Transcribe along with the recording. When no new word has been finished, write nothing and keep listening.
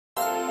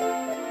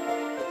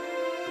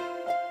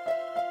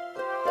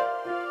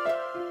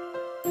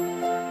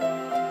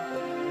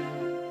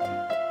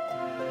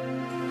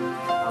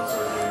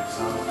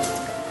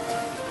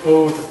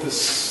Oh, that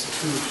this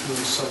too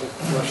subtle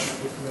flesh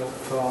with milk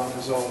thaw and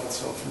dissolve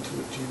itself into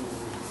a dew.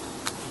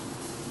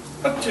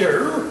 A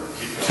dew?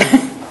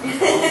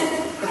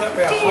 Would that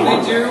be a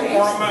honeydew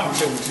or a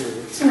mountain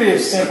dew? It's going to be a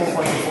sample of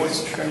like the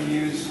voice that you're going to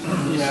use.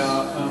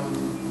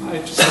 Yeah, I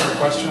just have a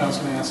question. I was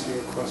going to ask you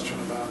a question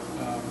about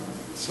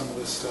some of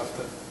this stuff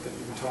that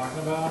you've been talking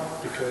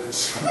about,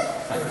 because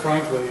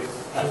frankly,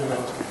 I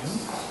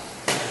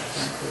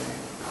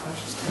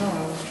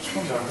was just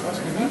wondering.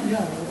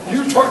 Yeah.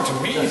 You're talking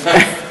to me?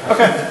 Okay.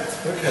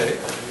 Okay.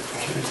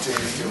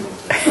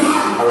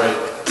 All right.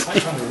 I'm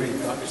trying to read,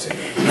 not you see.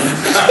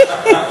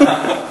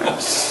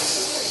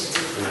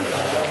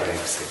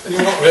 And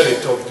you're not really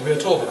talking to me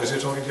at all because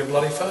you're talking to your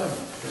bloody phone.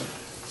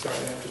 Sorry, I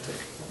have to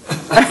take.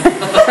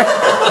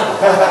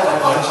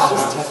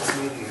 Just text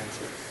me the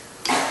answer.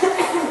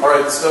 All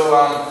right, so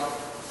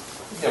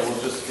yeah,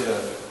 we'll just get a.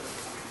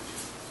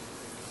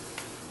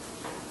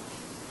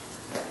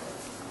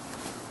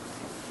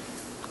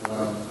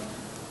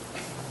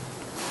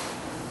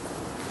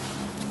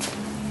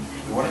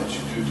 Why don't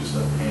you do just a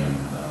hand,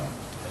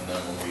 and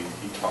then when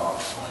he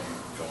talks, when you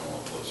go a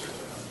little closer to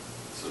him.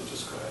 So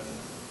just go ahead and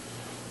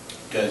you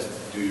guys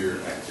do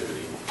your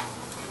activity.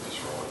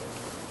 Just roll it.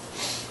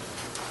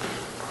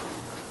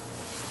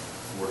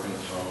 Working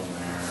the phone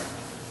there.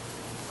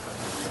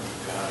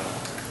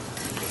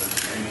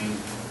 Training.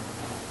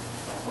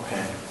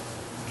 Okay.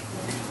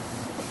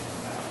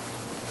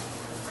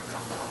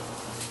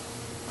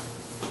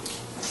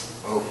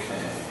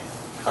 Okay.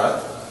 Cut.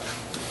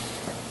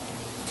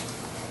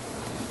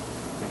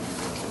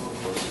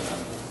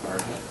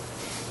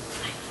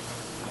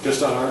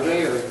 Just on RJ,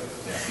 or?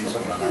 Yeah, he's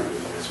on RJ.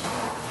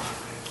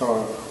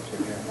 Oh, okay,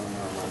 yeah, no,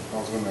 never mind. I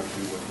was going to do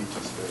what he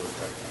just did with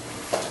that.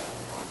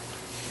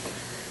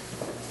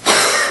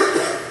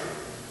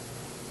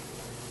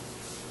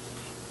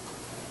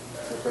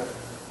 Okay.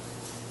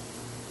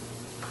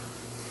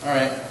 All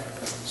right.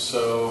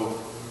 So,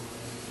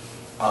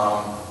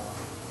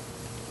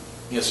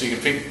 yeah, so you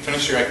can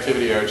finish your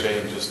activity,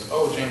 RJ, and just,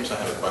 oh, James, I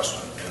have a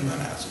question, and then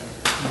ask him.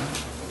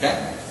 Okay?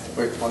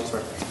 Wait, 1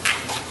 second.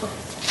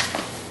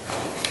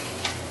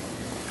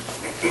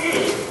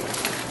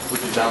 Would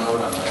you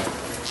download on that?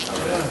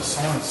 Yeah,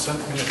 someone sent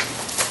me a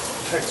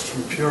text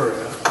from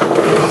Peoria.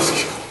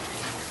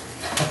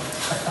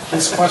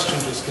 This question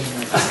just came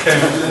in.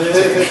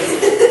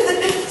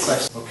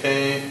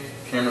 Okay,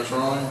 camera's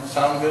rolling.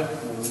 Sound good?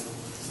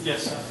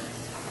 Yes, sir.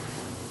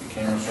 The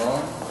camera's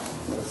rolling.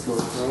 Let's go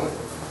through it.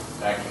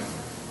 Action.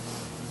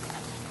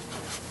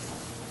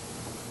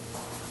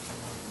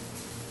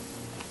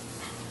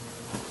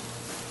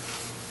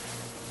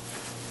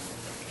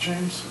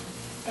 James,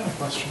 I have a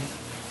question.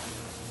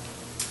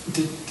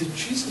 Did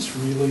Jesus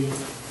really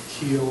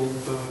heal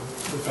the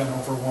bent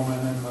over woman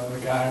and the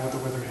guy with the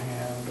withered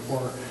hand,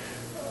 or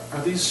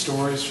are these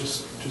stories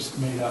just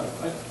made up?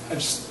 I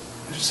just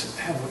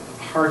have a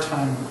hard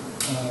time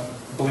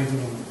believing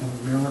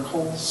in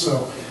miracles,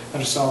 so I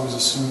just always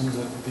assumed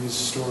that these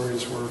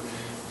stories were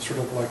sort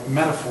of like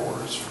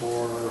metaphors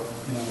for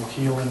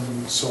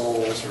healing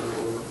souls or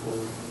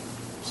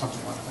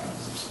something like that.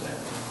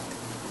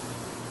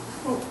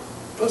 Well,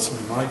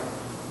 personally,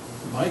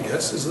 my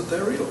guess is that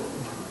they're real.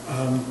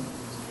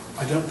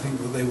 I don't think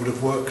that they would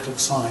have worked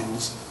as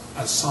signs,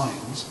 as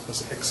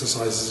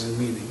exercises in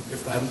meaning,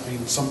 if there hadn't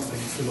been something,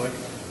 if you like,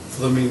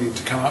 for the meaning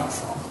to come out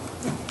from.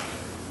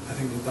 I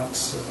think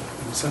that's,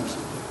 in a sense,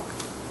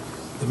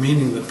 the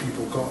meaning that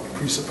people got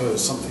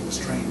presupposed something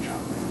strange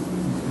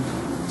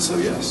happening. So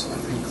yes, I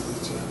think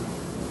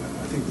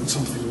that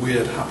something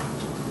weird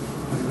happened.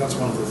 I think that's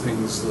one of the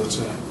things that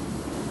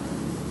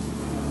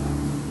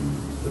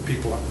the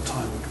people at the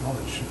time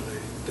acknowledged.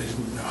 They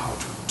didn't know how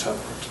to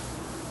interpret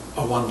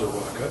a wonder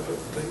worker, but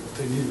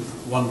they knew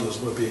that wonders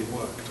were being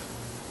worked.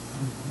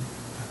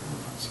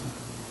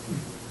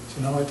 So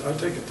now I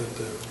take it that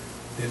the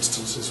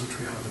instances which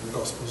we have in the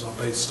Gospels are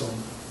based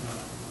on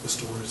the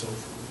stories of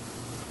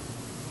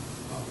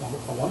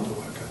a wonder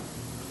worker.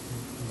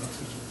 And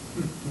that's it.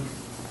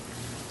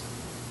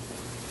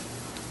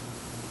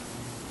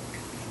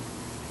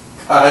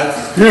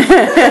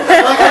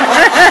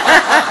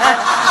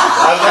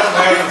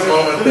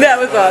 That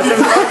was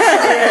awesome.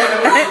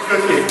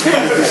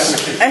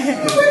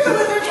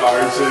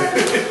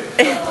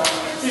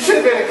 You should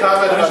have made a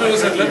comment about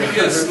Let me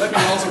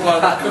multiply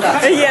that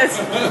cookie. Yes.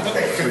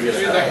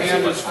 The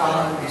hand is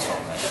fine.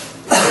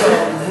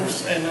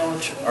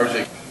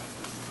 RJ.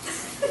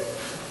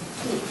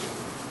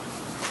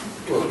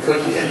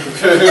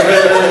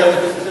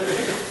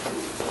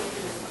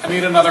 I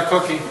need another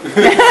cookie.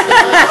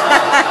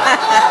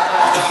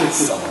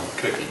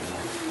 Cookie.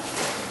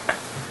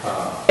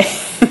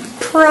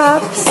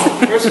 Props.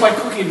 Where's my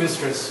cookie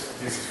mistress?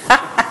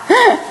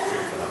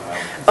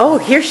 Oh,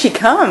 here she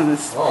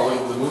comes. Oh,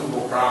 the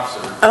movable props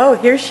are. Oh,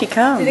 here she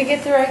comes. Did it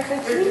get the right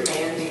cookie?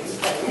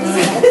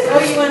 Oh,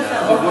 you want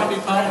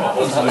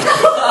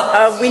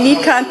that? We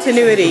need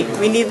continuity.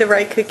 We need the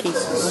right cookie.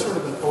 Sort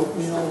of an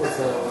oatmeal with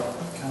a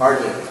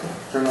RJ,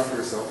 turn off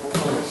your cell phone.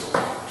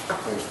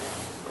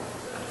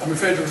 I'm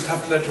afraid you'll just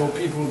have to let your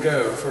people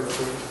go for a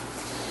little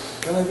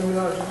bit. Can I do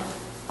without you?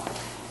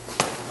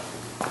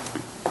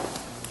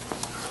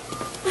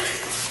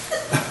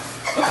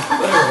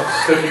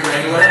 Couldn't you go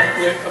anywhere?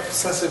 The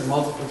obsessive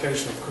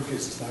multiplication of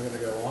cookies is now going to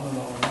go on and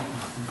on and on.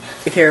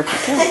 If you're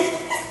okay.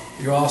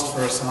 You asked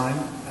for a sign,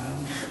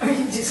 and Are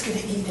you just gonna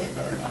eat it?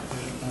 very nice.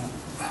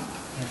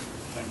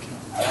 Thank you.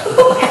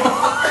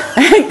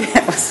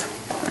 That was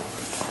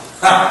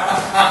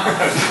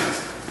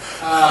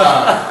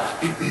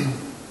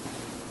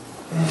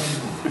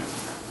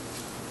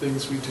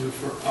Things we do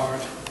for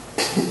art.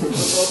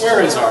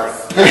 Where is art?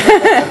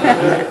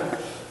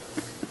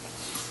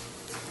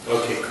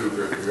 Okay,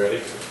 Kruger, you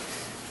ready?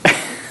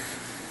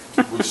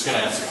 We're just gonna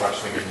ask the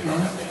question again, you don't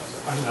have to answer.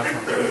 I don't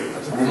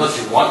know. Unless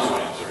you want to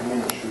answer. I'm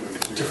gonna shoot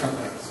it.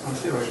 Differently. I'm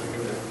theoretically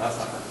good at it. That's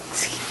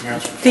fine.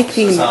 think we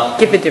can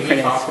give a different Can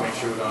you talk answer. to make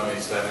sure we don't have any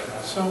static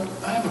now? So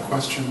I have a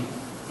question,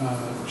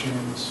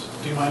 James.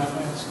 Do you mind if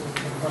I ask you a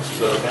question?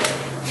 So, okay.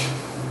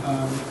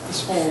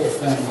 This whole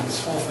thing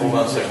Hold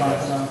on a that we're second, talking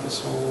guys. about, this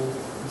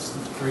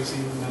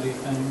crazy nutty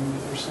thing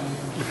that you're saying,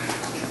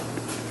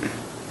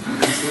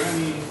 is there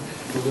any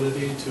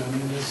validity to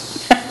any of this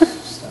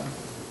stuff?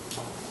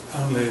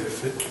 Only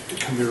if it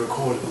can be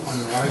recorded on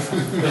your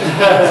iPhone.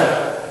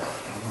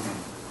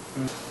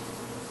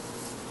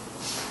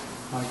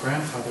 My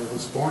grandfather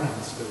was born in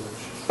this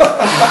village.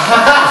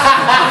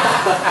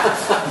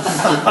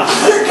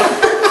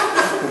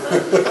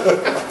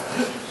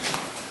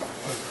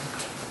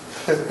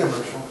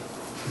 Commercial.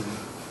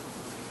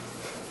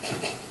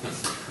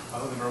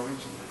 Other than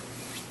Norwegian.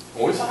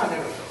 Always on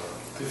it.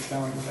 Please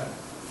tell me that.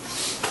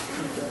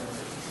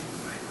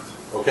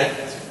 Okay?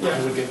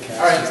 I would get cast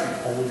All right. as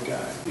the old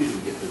guy. You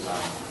didn't get this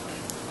on.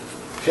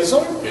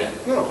 Kissel? Yeah.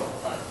 No. All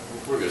right,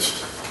 we're good.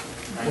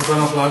 Was I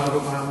not allowed to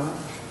put my arm out?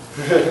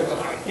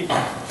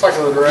 Talk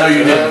to the director. No,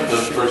 you didn't the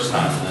first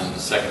time, and then the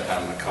second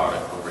time we caught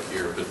it over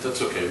here, but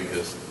that's okay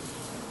because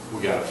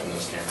we got it from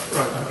this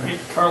camera. Right, okay.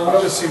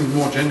 That just seemed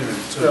more genuine.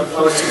 Yeah,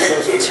 I was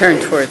just- Turn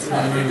towards.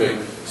 Okay,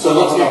 good. So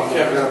let's get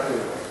Kevin.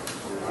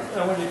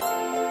 Yeah.